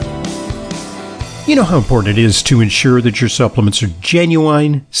You know how important it is to ensure that your supplements are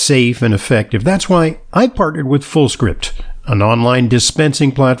genuine, safe, and effective. That's why I partnered with FullScript, an online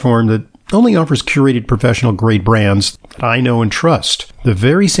dispensing platform that only offers curated professional-grade brands that I know and trust. The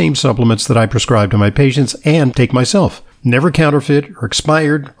very same supplements that I prescribe to my patients and take myself. Never counterfeit or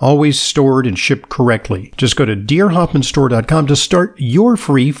expired, always stored and shipped correctly. Just go to drhoffmanstore.com to start your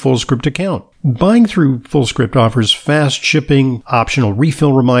free FullScript account. Buying through FullScript offers fast shipping, optional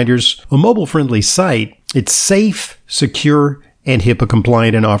refill reminders, a mobile-friendly site. It's safe, secure, and HIPAA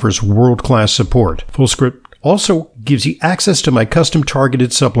compliant and offers world-class support. FullScript also gives you access to my custom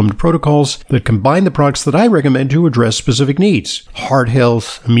targeted supplement protocols that combine the products that I recommend to address specific needs. Heart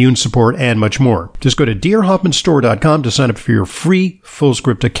health, immune support, and much more. Just go to drhoffmanstore.com to sign up for your free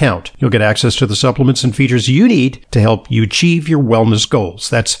FullScript account. You'll get access to the supplements and features you need to help you achieve your wellness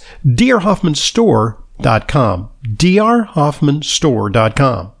goals. That's drhoffmanstore.com.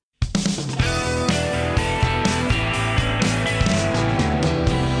 drhoffmanstore.com.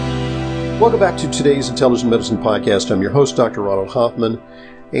 Welcome back to today's Intelligent Medicine Podcast. I'm your host, Dr. Ronald Hoffman,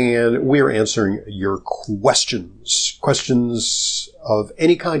 and we're answering your questions. Questions of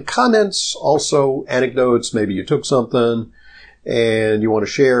any kind, comments, also anecdotes. Maybe you took something and you want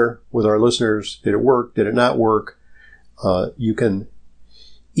to share with our listeners. Did it work? Did it not work? You can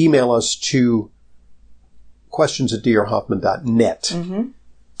email us to questions@drhoffman.net. Mm-hmm.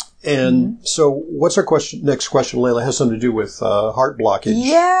 And so what's our next question, Leyla? It has something to do with heart blockage.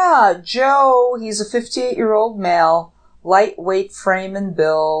 Yeah, Joe, he's a 58-year-old male, lightweight frame and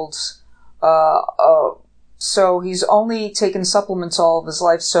build. So he's only taken supplements all of his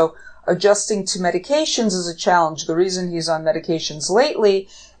life, so adjusting to medications is a challenge. The reason he's on medications lately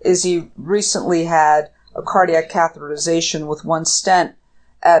is he recently had a cardiac catheterization with one stent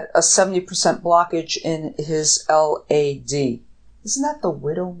at a 70% blockage in his LAD. Isn't that the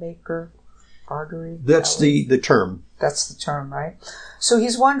Widowmaker artery? That's the term. That's the term, right? So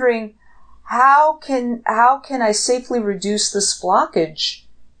he's wondering, how can I safely reduce this blockage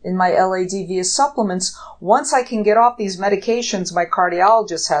in my LAD via supplements once I can get off these medications my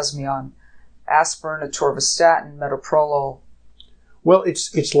cardiologist has me on? Aspirin, atorvastatin, metoprolol. Well,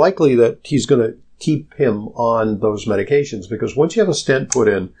 it's likely that he's going to keep him on those medications because once you have a stent put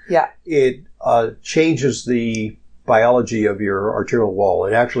in, it changes the biology of your arterial wall.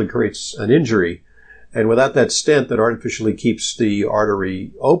 It actually creates an injury. And without that stent that artificially keeps the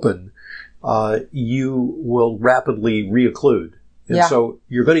artery open, you will rapidly reocclude. And so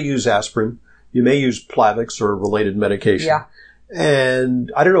you're going to use aspirin. You may use Plavix or related medication. Yeah.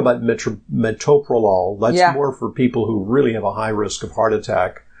 And I don't know about metoprolol. That's more for people who really have a high risk of heart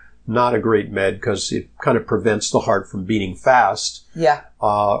attack. Not a great med because it kind of prevents the heart from beating fast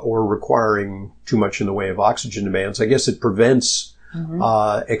or requiring too much in the way of oxygen demands. I guess it prevents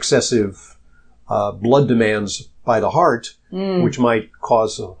excessive blood demands by the heart, which might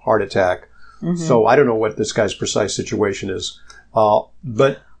cause a heart attack. Mm-hmm. So I don't know what this guy's precise situation is.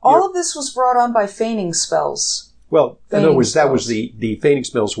 But all of this was brought on by fainting spells. Well, in other words, that was the fainting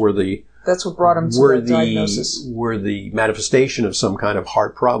spells were the... That's what brought him to the diagnosis. Were the manifestation of some kind of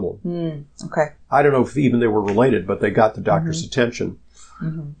heart problem. Okay. I don't know if even they were related, but they got the doctor's attention.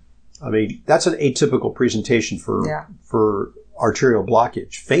 Mm-hmm. I mean, that's an atypical presentation for arterial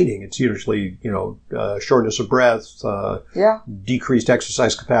blockage. Fainting, it's usually, shortness of breath, decreased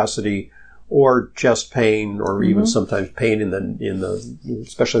exercise capacity, or chest pain, or even sometimes pain in the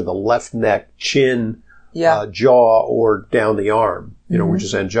especially the left neck, chin, jaw, or down the arm, which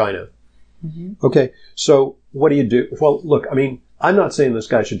is angina. Mm-hmm. Okay, so what do you do? Well, look, I mean, I'm not saying this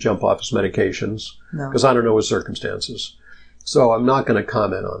guy should jump off his medications because I don't know his circumstances. So I'm not going to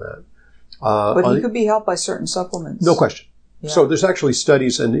comment on that. But he could be helped by certain supplements. No question. Yeah. So there's actually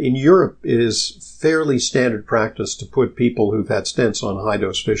studies, and in Europe it is fairly standard practice to put people who've had stents on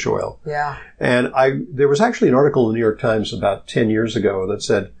high-dose fish oil. Yeah. And there was actually an article in the New York Times about 10 years ago that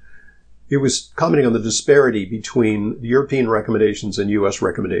said, it was commenting on the disparity between European recommendations and U.S.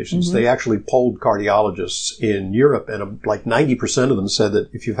 recommendations. Mm-hmm. They actually polled cardiologists in Europe, and like 90% of them said that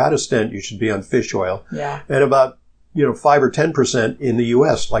if you've had a stent, you should be on fish oil. Yeah. And about 5 or 10% in the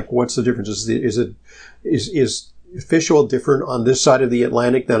U.S. Like, what's the difference? Is fish oil different on this side of the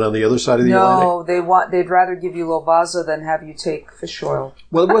Atlantic than on the other side of the Atlantic? No, they'd rather give you Lovaza than have you take fish oil.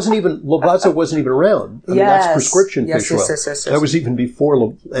 Well, Lovaza wasn't even around. I mean, that's prescription fish oil. Yes. That was even before,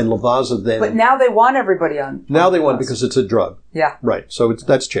 and Lovaza then. But now they want everybody on. Now they want because it's a drug. Yeah. Right. So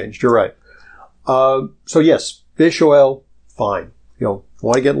that's changed. You're right. So yes, fish oil, fine. Want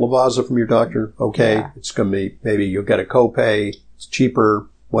to get Lovaza from your doctor? Okay. Yeah. It's going to be, maybe you'll get a copay. It's cheaper,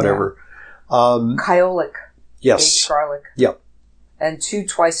 whatever. Kyolic. Yes. Aged garlic. Yep. And 2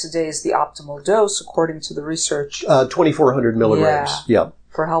 twice a day is the optimal dose, according to the research. 2,400 milligrams. Yeah.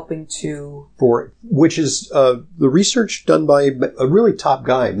 For helping to... Which is the research done by a really top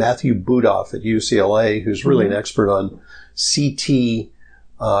guy, Matthew Budoff at UCLA, who's really an expert on CT,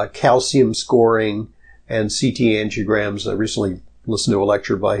 calcium scoring, and CT angiograms. I recently listened to a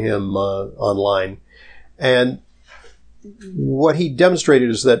lecture by him online. And what he demonstrated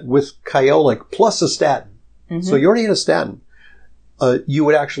is that with Kyolic plus a statin, so you already had a statin, you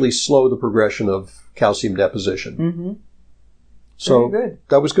would actually slow the progression of calcium deposition. So very good.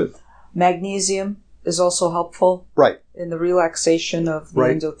 That was good. Magnesium is also helpful. Right. In the relaxation of the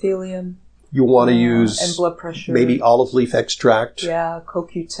endothelium. You want to use... And blood pressure. Maybe olive leaf extract. Yeah,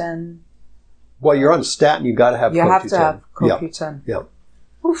 CoQ10. Well, you're on a statin, you got to have CoQ10. You have to have CoQ10. Yeah.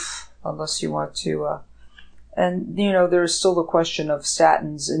 Oof. Unless you want to... and, there's still the question of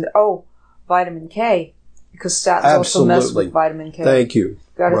statins. And vitamin K. Because statins also mess with vitamin K. Thank you.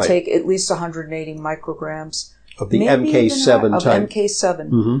 Got to take at least 180 micrograms. Of the MK7 type. Of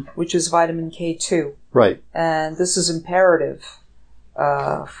MK7, which is vitamin K2. Right. And this is imperative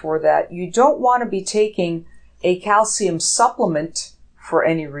for that. You don't want to be taking a calcium supplement for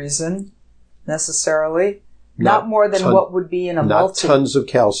any reason, necessarily. Not more than what would be in a multi. Not tons of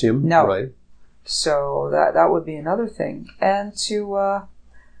calcium. No. Right. So that would be another thing. And to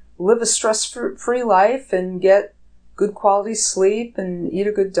live a stress-free life and get good quality sleep and eat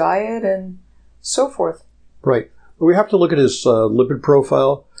a good diet and so forth. Right. We have to look at his lipid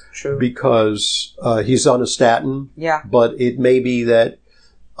profile. True. Because he's on a statin. Yeah. But it may be that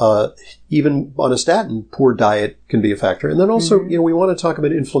even on a statin, poor diet can be a factor. And then also, we want to talk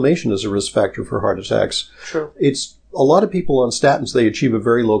about inflammation as a risk factor for heart attacks. True. It's a lot of people on statins, they achieve a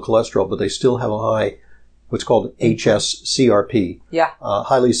very low cholesterol, but they still have a high, what's called HSCRP. Yeah.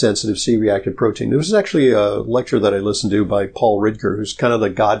 Highly sensitive C-reactive protein. There was actually a lecture that I listened to by Paul Ridker, who's kind of the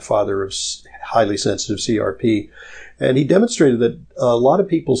godfather of highly sensitive CRP. And he demonstrated that a lot of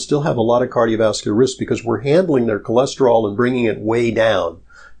people still have a lot of cardiovascular risk because we're handling their cholesterol and bringing it way down.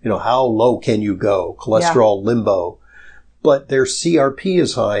 How low can you go? Cholesterol limbo. But their CRP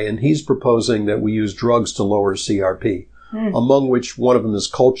is high, and he's proposing that we use drugs to lower CRP, among which one of them is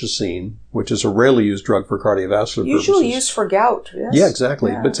colchicine, which is a rarely used drug for cardiovascular purposes. Usually used for gout, yes. Yeah,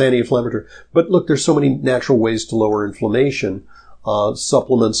 exactly. Yeah. But it's anti-inflammatory. But look, there's so many natural ways to lower inflammation.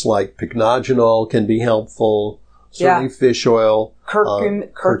 Supplements like pycnogenol can be helpful. Certainly fish oil.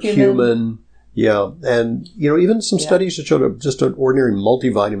 Curcumin. Yeah. And, even some studies that show that just ordinary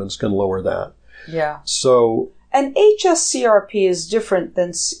multivitamins can lower that. Yeah. So... And HSCRP is different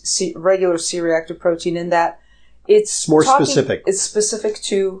than regular C-reactive protein in that it's more specific. It's specific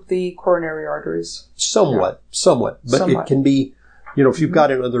to the coronary arteries. Somewhat. But it can be, if you've got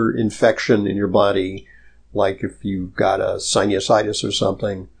another infection in your body, like if you've got a sinusitis or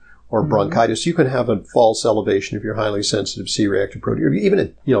something, or bronchitis, you can have a false elevation of your highly sensitive C-reactive protein, or even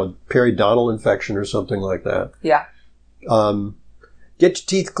a periodontal infection or something like that. Yeah. Get your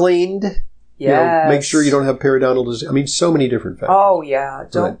teeth cleaned. Yes. Make sure you don't have periodontal disease. I mean, so many different factors. Oh, yeah.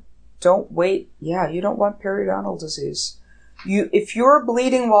 Don't wait. Yeah, you don't want periodontal disease. If you're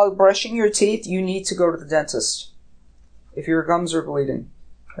bleeding while brushing your teeth, you need to go to the dentist. If your gums are bleeding.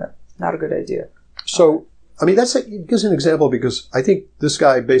 Not a good idea. So, it gives an example because I think this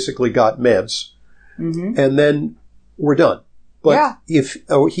guy basically got meds, and then we're done. But if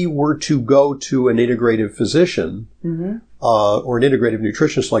he were to go to an integrative physician or an integrative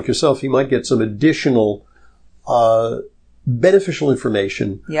nutritionist like yourself, he might get some additional beneficial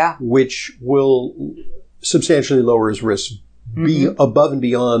information, which will substantially lower his risk, be above and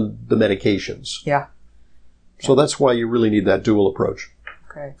beyond the medications. Yeah. So that's why you really need that dual approach.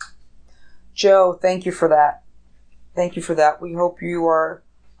 Okay. Joe, thank you for that. Thank you for that. We hope you are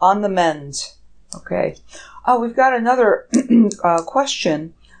on the mend. Okay. We've got another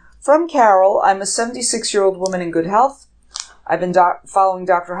question from Carol. I'm a 76-year-old woman in good health. I've been following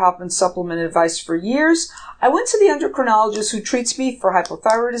Dr. Hoffman's supplement advice for years. I went to the endocrinologist who treats me for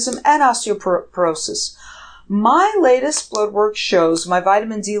hypothyroidism and osteoporosis. My latest blood work shows my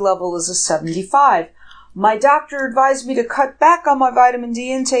vitamin D level is a 75. My doctor advised me to cut back on my vitamin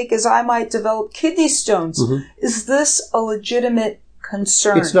D intake as I might develop kidney stones. Is this a legitimate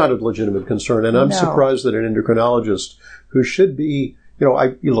concern? It's not a legitimate concern, and I'm surprised that an endocrinologist who should be,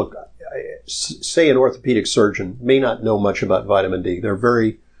 say an orthopedic surgeon may not know much about vitamin D. They're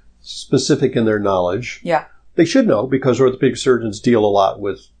very specific in their knowledge. Yeah. They should know because orthopedic surgeons deal a lot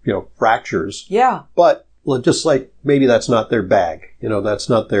with, fractures. Yeah. But just like maybe that's not their bag, that's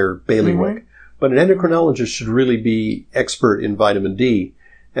not their bailiwick. But an endocrinologist should really be expert in vitamin D.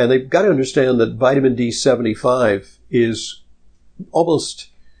 And they've got to understand that vitamin D 75 is almost,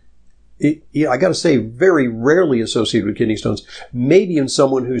 I got to say, very rarely associated with kidney stones. Maybe in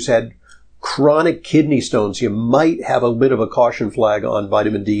someone who's had chronic kidney stones, you might have a bit of a caution flag on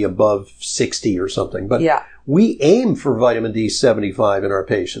vitamin D above 60 or something. But we aim for vitamin D 75 in our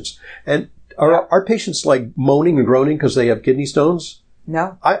patients. And are our patients like moaning and groaning because they have kidney stones?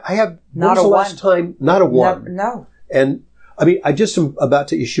 No. I have, not when's a the last time? Not a one. No. And I mean, I just am about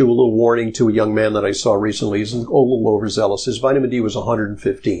to issue a little warning to a young man that I saw recently. He's a little overzealous. His vitamin D was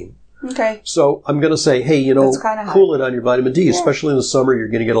 115. Okay. So I'm going to say, hey, cool it on your vitamin D, especially in the summer. You're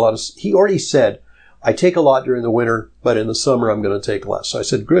going to get a lot of, he already said, I take a lot during the winter, but in the summer I'm going to take less. So I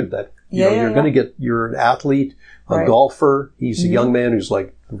said, good, that, you're going to get, you're an athlete, a golfer. He's a young man who's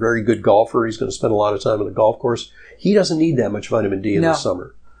like a very good golfer. He's going to spend a lot of time on the golf course. He doesn't need that much vitamin D in the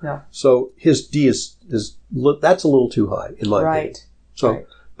summer. No. So his D is that's a little too high in my opinion. So,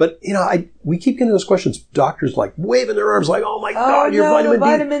 but we keep getting those questions. Doctors like waving their arms like, oh my God, your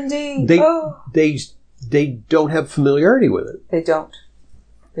vitamin D. They don't have familiarity with it. They don't.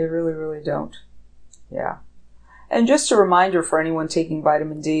 They really, really don't. Yeah. And just a reminder for anyone taking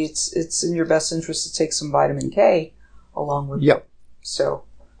vitamin D, it's in your best interest to take some vitamin K along with it. So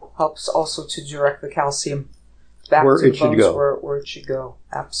helps also to direct the calcium back where to the it should bones go. Where it should go.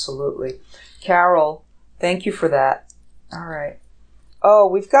 Absolutely. Carol, thank you for that. All right. Oh,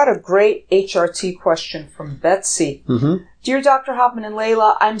 we've got a great HRT question from Betsy. Mm-hmm. Dear Dr. Hoffman and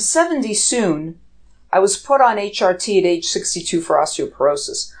Leyla, I'm 70 soon. I was put on HRT at age 62 for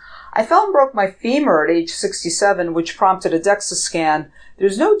osteoporosis. I fell and broke my femur at age 67, which prompted a DEXA scan.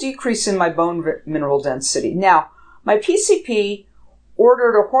 There's no decrease in my bone mineral density. Now, my PCP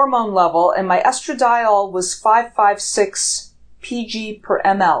ordered a hormone level, and my estradiol was 556 PG per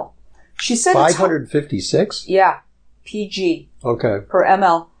ml. She said 556? Yeah, PG. Okay. Per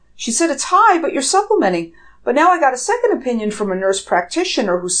ml. She said it's high, but you're supplementing. But now I got a second opinion from a nurse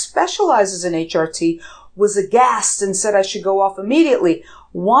practitioner who specializes in HRT, was aghast and said I should go off immediately.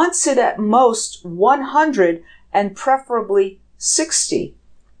 Wants it at most 100 and preferably 60.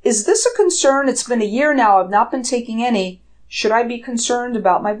 Is this a concern? It's been a year now. I've not been taking any. Should I be concerned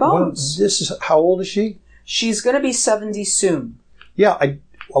about my bones? Well, how old is she? She's going to be 70 soon. Yeah, I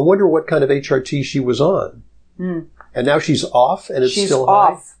wonder what kind of HRT she was on. And now she's off and it's still high?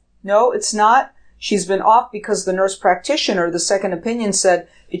 She's off. No, it's not. She's been off because the nurse practitioner, the second opinion, said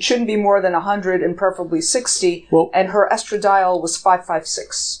it shouldn't be more than 100 and preferably 60, and her estradiol was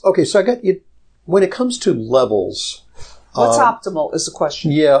 556. Okay, so I got you. When it comes to levels... What's optimal is the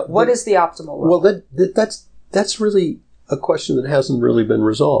question. Yeah. What is the optimal level? Well, that's really a question that hasn't really been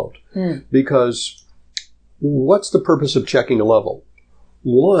resolved. Because what's the purpose of checking a level?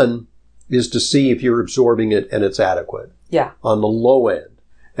 One is to see if you're absorbing it and it's adequate. Yeah. On the low end.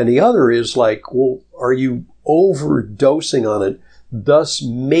 And the other is like, well, are you overdosing on it, thus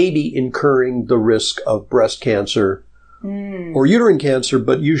maybe incurring the risk of breast cancer or uterine cancer,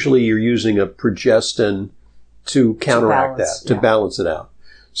 but usually you're using a progestin to counteract to balance it out.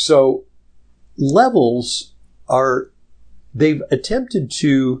 So levels they've attempted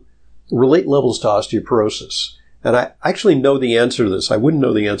to relate levels to osteoporosis. And I actually know the answer to this. I wouldn't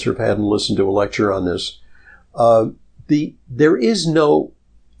know the answer if I hadn't listened to a lecture on this.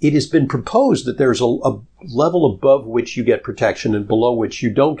 It has been proposed that there's a level above which you get protection and below which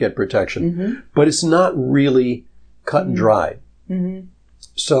you don't get protection, but it's not really cut and dried.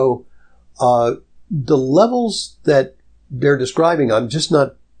 So the levels that they're describing, I'm just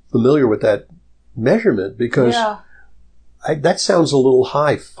not familiar with that measurement because that sounds a little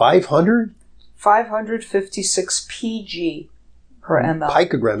high. 500? 556 PG per ml.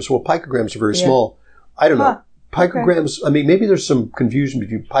 Picograms. Well, picograms are very small. I don't know. Picograms, I mean, maybe there's some confusion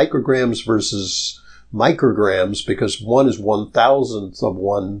between picograms versus micrograms because one is 1,000th of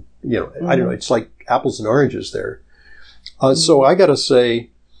one, I don't know. It's like apples and oranges there. So I got to say,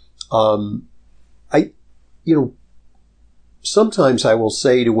 sometimes I will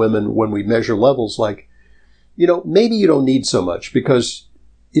say to women when we measure levels like, maybe you don't need so much because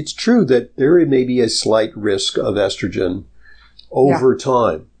it's true that there may be a slight risk of estrogen over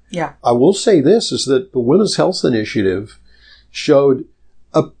time. Yeah. I will say this is that the Women's Health Initiative showed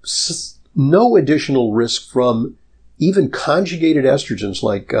no additional risk from even conjugated estrogens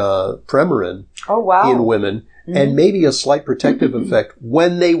like Premarin in women, and maybe a slight protective effect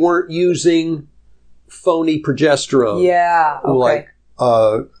when they weren't using phony progesterone. Yeah. Okay.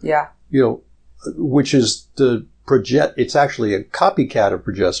 Like, which is it's actually a copycat of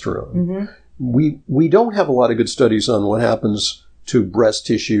progesterone. We don't have a lot of good studies on what happens to breast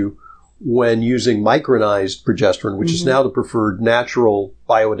tissue when using micronized progesterone, which is now the preferred natural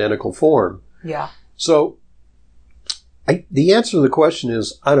bioidentical form. Yeah. So The answer to the question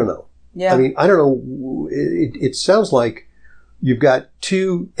is, I don't know. Yeah. I mean, I don't know. It sounds like you've got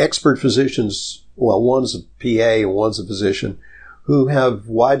two expert physicians. Well, one's a PA and one's a physician who have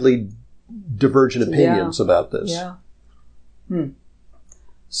widely divergent opinions about this. Yeah.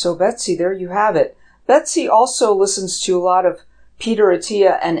 So, Betsy, there you have it. Betsy also listens to a lot of Peter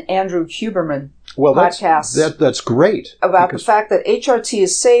Attia and Andrew Huberman podcasts. That's great. About the fact that HRT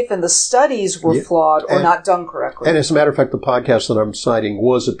is safe and the studies were flawed or not done correctly. And as a matter of fact, the podcast that I'm citing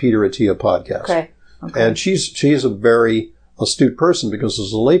was a Peter Attia podcast. Okay. And she's a very astute person because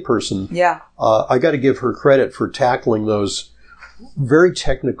as a layperson, I got to give her credit for tackling those very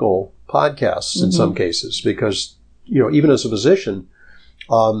technical podcasts in some cases because, even as a physician,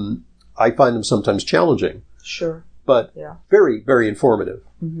 I find them sometimes challenging. Sure. But very, very informative.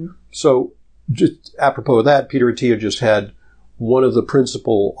 So just apropos of that, Peter Attia just had one of the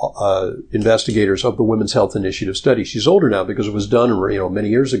principal investigators of the Women's Health Initiative study. She's older now because it was done many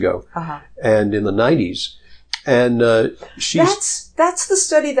years ago and in the 90s. And that's the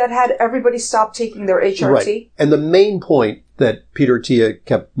study that had everybody stop taking their HRT? Right. And the main point that Peter Attia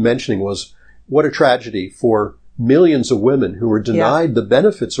kept mentioning was what a tragedy for millions of women who were denied the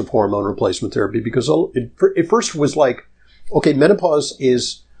benefits of hormone replacement therapy because it first was like, okay, menopause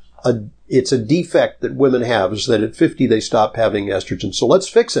is it's a defect that women have, is that at 50 they stop having estrogen. So let's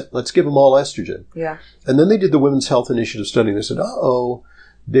fix it. Let's give them all estrogen. Yeah. And then they did the Women's Health Initiative study and they said,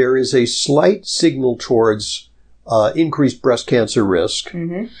 there is a slight signal towards increased breast cancer risk.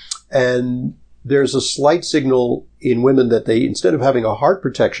 And there's a slight signal in women that they, instead of having a heart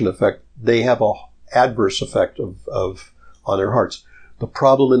protection effect, they have a adverse effect on their hearts. The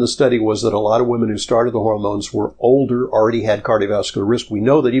problem in the study was that a lot of women who started the hormones were older, already had cardiovascular risk. We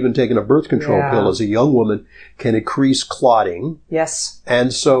know that even taking a birth control pill as a young woman can increase clotting. Yes.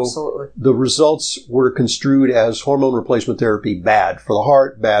 And so the results were construed as hormone replacement therapy bad for the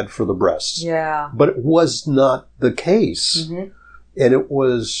heart, bad for the breasts. Yeah. But it was not the case. And it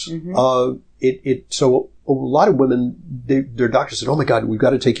was, so a lot of women, their doctor said, oh my God, we've got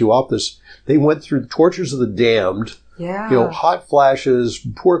to take you off this. They went through the tortures of the damned, hot flashes,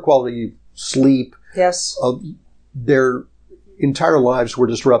 poor quality sleep. Yes. Their entire lives were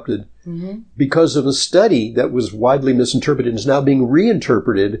disrupted because of a study that was widely misinterpreted and is now being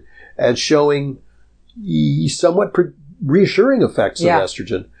reinterpreted as showing somewhat reassuring effects of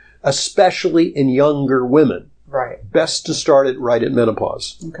estrogen, especially in younger women. Right. Best to start it right at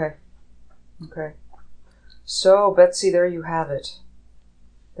menopause. Okay. So, Betsy, there you have it.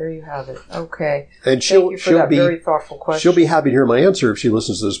 Okay. And Thank you for that very thoughtful question. She'll be happy to hear my answer if she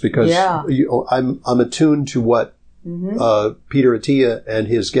listens to this because I'm attuned to what Peter Attia and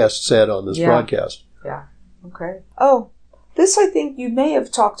his guest said on this broadcast. Yeah. Okay. Oh, this I think you may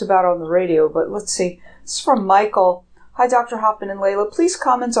have talked about on the radio, but let's see. This is from Michael. Hi, Dr. Hoffman and Leyla. Please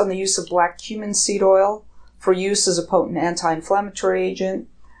comment on the use of black cumin seed oil for use as a potent anti-inflammatory agent.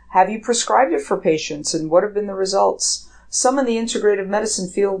 Have you prescribed it for patients, and what have been the results? Some in the integrative medicine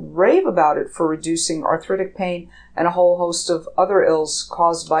field rave about it for reducing arthritic pain and a whole host of other ills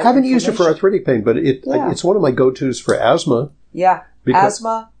caused by I haven't used it for arthritic pain, but it's one of my go-tos for asthma. Yeah,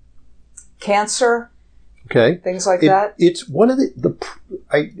 asthma, cancer, things like that. It's one of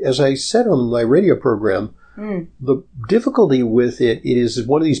as I said on my radio program, the difficulty with it is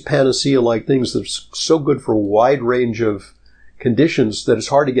one of these panacea-like things that's so good for a wide range of conditions that it's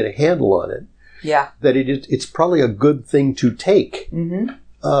hard to get a handle on it. Yeah. That it's probably a good thing to take. It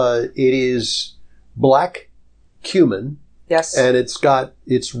is black cumin. Yes. And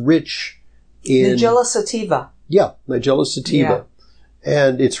it's rich in Nigella sativa. Yeah, Nigella sativa. Yeah.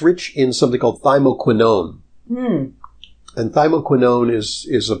 And it's rich in something called thymoquinone. And thymoquinone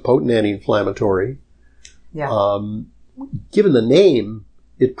is a potent anti-inflammatory. Yeah. Given the name,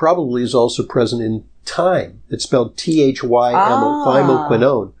 it probably is also present in thyme. It's spelled THYM,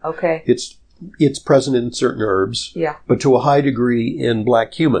 thymoquinone. Okay. It's present in certain herbs, but to a high degree in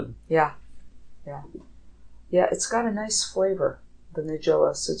black cumin. Yeah. It's got a nice flavor, the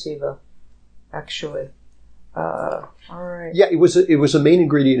Nigella sativa, actually. All right. Yeah, it was a main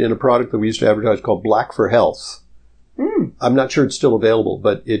ingredient in a product that we used to advertise called Black for Health. I'm not sure it's still available,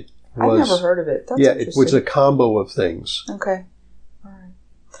 but it was. I've never heard of it. That's it was a combo of things. Okay. All right.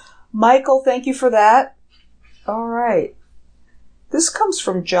 Michael, thank you for that. All right. This comes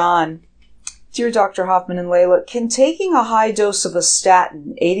from John. Dear Dr. Hoffman and Leyla, can taking a high dose of a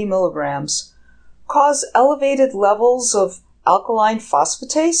statin, 80 milligrams, cause elevated levels of alkaline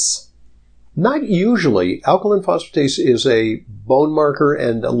phosphatase? Not usually. Alkaline phosphatase is a bone marker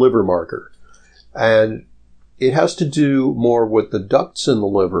and a liver marker. And it has to do more with the ducts in the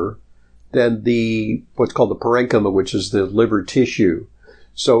liver then what's called the parenchyma, which is the liver tissue.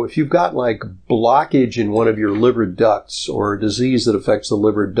 So if you've got like blockage in one of your liver ducts or a disease that affects the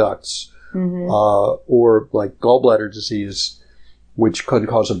liver ducts, or like gallbladder disease, which could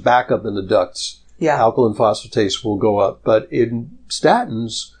cause a backup in the ducts, alkaline phosphatase will go up. But in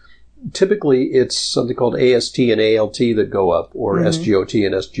statins, typically it's something called AST and ALT that go up, or SGOT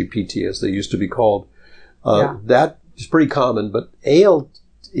and SGPT as they used to be called. That is pretty common, but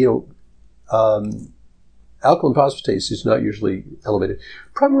alkaline phosphatase is not usually elevated.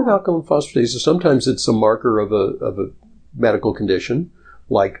 Problem with alkaline phosphatase is sometimes it's a marker of a medical condition,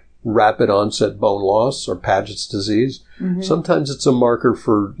 like rapid onset bone loss or Paget's disease. Sometimes it's a marker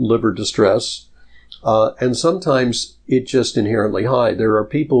for liver distress. And sometimes it's just inherently high. There are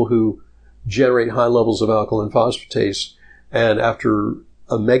people who generate high levels of alkaline phosphatase, and after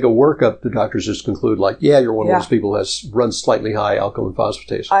a mega workup, the doctors just conclude, like, you're one of those people who runs slightly high alkaline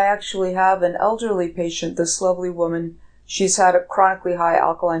phosphatase. I actually have an elderly patient, this lovely woman. She's had a chronically high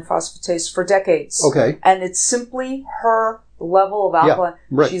alkaline phosphatase for decades. Okay. And it's simply her level of alkaline.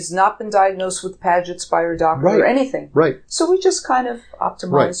 Right. She's not been diagnosed with Paget's by her doctor or anything. Right. So we just kind of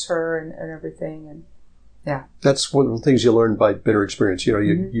optimize her and everything. And that's one of the things you learn by bitter experience.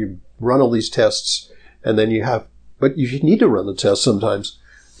 You run all these tests, and then but you need to run the test sometimes.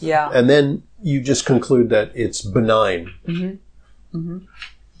 Yeah. And then you just conclude that it's benign.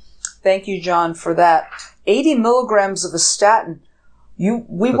 Thank you, John, for that. 80 milligrams of a statin. We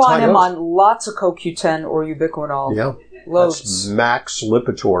want him on lots of CoQ10 or ubiquinol. Yeah. Loads. That's max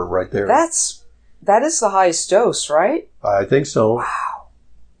Lipitor right there. That is the highest dose, right? I think so. Wow.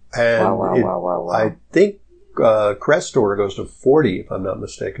 And wow. I think Crestor goes to 40, if I'm not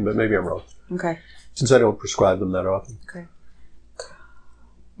mistaken, but maybe I'm wrong. Okay. Since I don't prescribe them that often. Okay.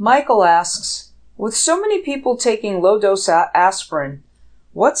 Michael asks, with so many people taking low-dose aspirin,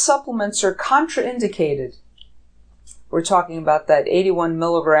 what supplements are contraindicated? We're talking about that 81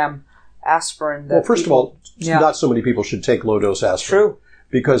 milligram aspirin. Well, first of all, not so many people should take low-dose aspirin. True.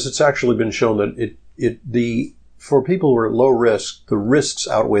 Because it's actually been shown that for people who are at low risk, the risks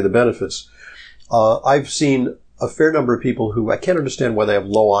outweigh the benefits. I've seen a fair number of people who I can't understand why they have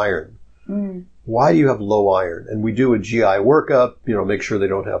low iron. Why do you have low iron? And we do a GI workup, make sure they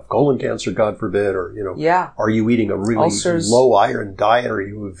don't have colon cancer, God forbid, or, are you eating a really low iron diet? Are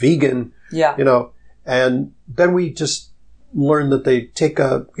you a vegan? Yeah. And then we just learn that they take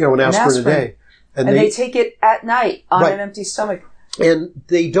an aspirin a day. And they take it at night on an empty stomach. And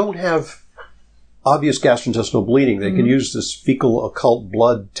they don't have obvious gastrointestinal bleeding. They can use this fecal occult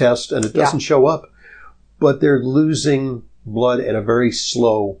blood test, and it doesn't show up. But they're losing blood at a very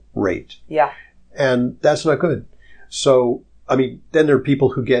slow rate. Yeah. And that's not good. So, then there are people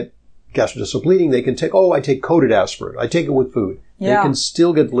who get gastrointestinal bleeding. They can take, I take coated aspirin. I take it with food. Yeah. They can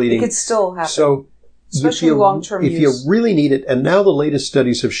still get bleeding. It could still happen. So, especially long-term use. If you really need it, and now the latest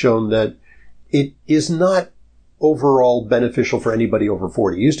studies have shown that it is not overall beneficial for anybody over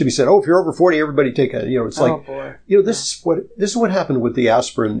 40. It used to be said, if you're over 40, everybody take it. It's like, this is what happened with the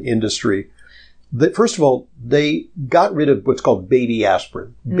aspirin industry. First of all, they got rid of what's called baby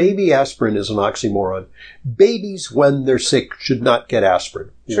aspirin. Baby aspirin is an oxymoron. Babies, when they're sick, should not get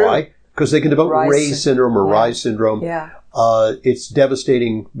aspirin. True. Why? Because they can develop Reye syndrome or Reye syndrome. Yeah. It's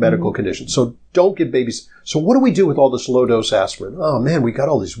devistating medical condition. So don't give babies. So what do we do with all this low-dose aspirin? Oh, man, we got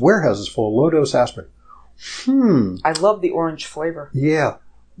all these warehouses full of low-dose aspirin. I love the orange flavor. Yeah.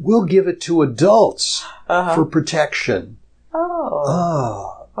 We'll give it to adults for protection.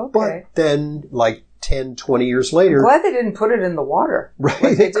 Okay. But then, 10, 20 years later... I'm glad they didn't put it in the water. Right.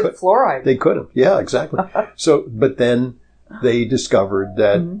 Like they did fluoride. They could have. Yeah, exactly. But then they discovered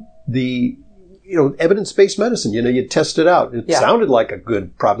that the, evidence-based medicine, you test it out. It sounded like a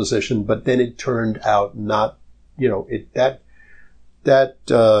good proposition, but then it turned out not, that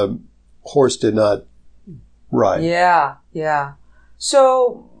horse did not ride. Yeah.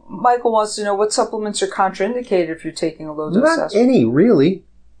 So, Michael wants to know what supplements are contraindicated if you're taking a low-dose aspirin. Not any, really.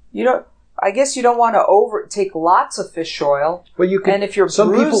 I guess you don't want to take lots of fish oil. Well, you can. And if you're some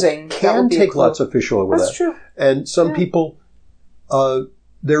bruising, people can take lots of fish oil with that. That's true. And some people,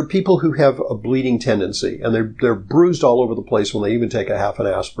 there are people who have a bleeding tendency, and they're bruised all over the place when they even take a half an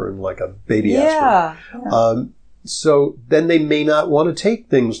aspirin, like a baby aspirin. Yeah. So then they may not want to take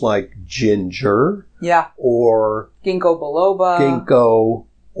things like ginger. Yeah. Or ginkgo biloba.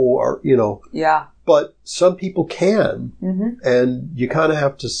 Or, Yeah. But some people can, and you kind of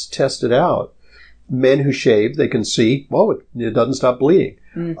have to test it out. Men who shave, they can see, it doesn't stop bleeding.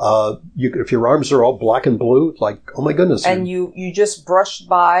 If your arms are all black and blue, oh my goodness. And you just brushed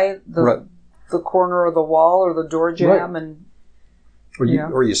by the corner of the wall or the door jamb and...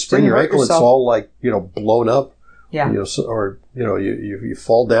 Or you sprain your ankle, yourself. it's all like, blown up. Yeah. Or you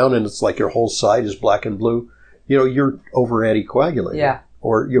fall down and it's like your whole side is black and blue. You're over anticoagulating. Yeah.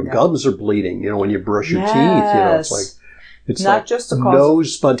 Or your gums are bleeding, when you brush your teeth, it's not like just a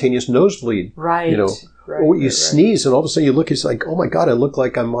cause spontaneous nosebleed. Right. Or you sneeze and all of a sudden you look, it's like, oh my God, I look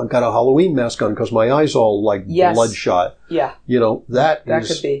like I've got a Halloween mask on because my eye's all like bloodshot. Yeah.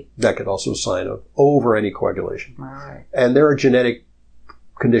 That could also sign of over anticoagulation. All right. And there are genetic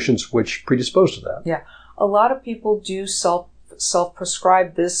conditions which predispose to that. Yeah. A lot of people do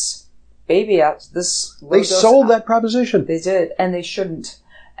self-prescribe this baby out. They sold that proposition. They did, and they shouldn't.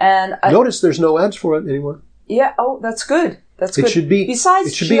 And notice there's no ads for it anymore. Yeah. Oh, that's good. That's good. It should be. Besides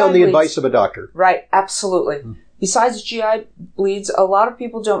it should be on the advice of a doctor. Right. Absolutely. Besides GI bleeds, a lot of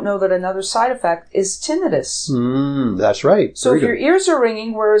people don't know that another side effect is tinnitus. That's right. So if your ears are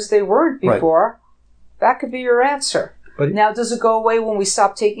ringing, whereas they weren't before, that could be your answer. But now, does it go away when we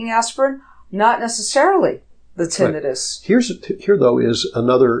stop taking aspirin? Not necessarily. The tinnitus. Right. Here, though, is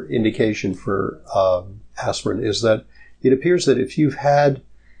another indication for aspirin is that it appears that if you've had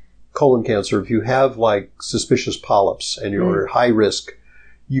colon cancer, if you have like suspicious polyps and you're at high risk,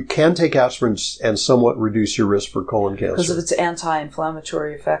 you can take aspirin and somewhat reduce your risk for colon cancer. Because of its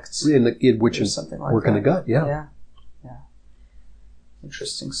anti-inflammatory effects. Which is something like work in the gut, Yeah.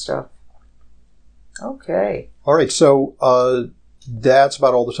 Interesting stuff. Okay. All right, so that's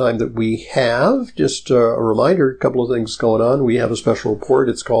about all the time that we have. Just a reminder, a couple of things going on. We have a special report.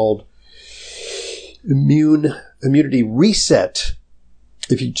 It's called Immunity Reset.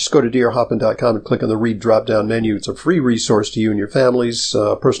 If you just go to drhoffman.com and click on the Read drop-down menu, it's a free resource to you and your families,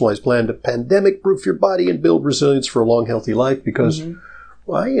 a personalized plan to pandemic-proof your body and build resilience for a long, healthy life. Because,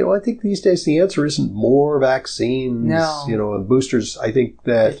 I think these days the answer isn't more vaccines, and boosters. I think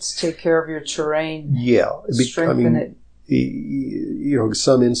that it's take care of your terrain. Yeah, strengthen it.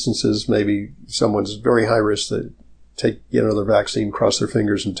 Some instances, maybe someone's very high risk that take their vaccine, cross their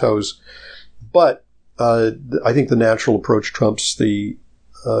fingers and toes. But I think the natural approach trumps the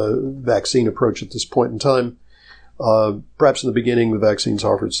vaccine approach at this point in time. Perhaps in the beginning, the vaccines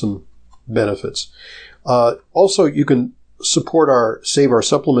offered some benefits. Also, you can support our Save Our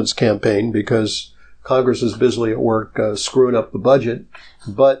Supplements campaign because Congress is busily at work screwing up the budget,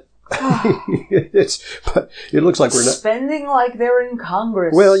 but it looks like we're not spending like they're in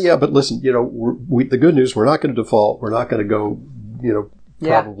Congress. Well, yeah, but listen, the good news, we're not going to default. We're not going to go,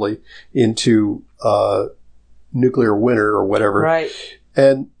 probably into nuclear winter or whatever. Right.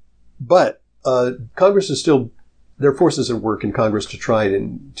 But Congress is still, there are forces at work in Congress to try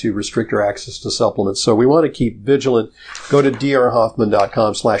to restrict our access to supplements. So we want to keep vigilant. Go to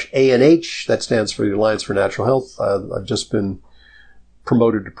drhoffman.com/ANH. That stands for the Alliance for Natural Health. I've just been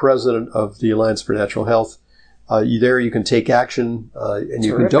promoted to president of the Alliance for Natural Health. There you can take action and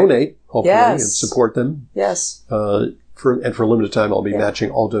you can donate, hopefully, and support them. Yes. For a limited time, I'll be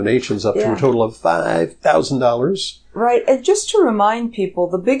matching all donations up to a total of $5,000. Right. And just to remind people,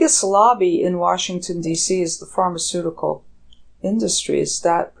 the biggest lobby in Washington, D.C. is the pharmaceutical industry, is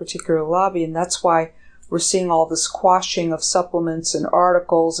that particular lobby. And that's why we're seeing all this quashing of supplements and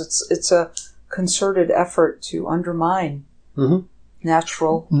articles. It's a concerted effort to undermine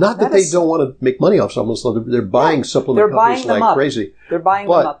natural Not that medicine. they don't want to make money off supplements. They're buying supplement companies like crazy. They're buying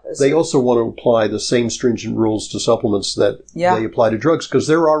them up. But they also want to apply the same stringent rules to supplements that they apply to drugs because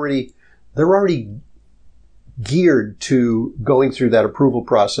they're already geared to going through that approval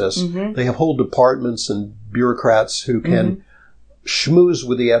process. They have whole departments and bureaucrats who can schmooze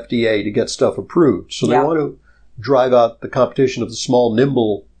with the FDA to get stuff approved. So they want to drive out the competition of the small,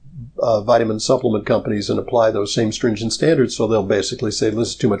 nimble vitamin supplement companies and apply those same stringent standards. So they'll basically say, this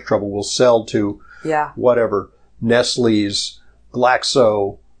is too much trouble. We'll sell to whatever, Nestle's,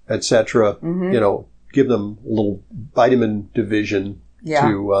 Glaxo, etc. Give them a little vitamin division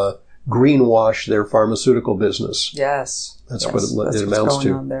to greenwash their pharmaceutical business. Yes. That's what it amounts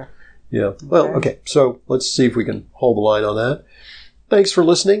to. On there. Yeah. Well, okay. So let's see if we can hold the line on that. Thanks for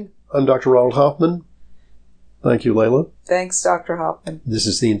listening. I'm Dr. Ronald Hoffman. Thank you, Leyla. Thanks, Dr. Hoffman. This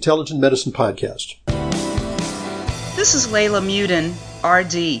is the Intelligent Medicine Podcast. This is Leyla Muden,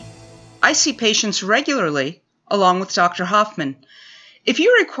 RD. I see patients regularly, along with Dr. Hoffman. If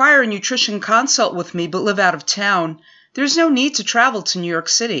you require a nutrition consult with me but live out of town, there's no need to travel to New York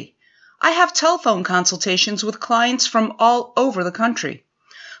City. I have telephone consultations with clients from all over the country.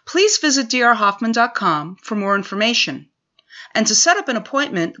 Please visit drhoffman.com for more information. And to set up an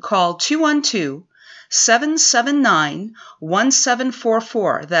appointment, call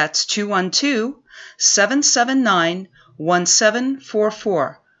 212-779-1744. That's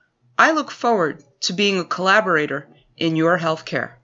 212-779-1744. I look forward to being a collaborator in your healthcare.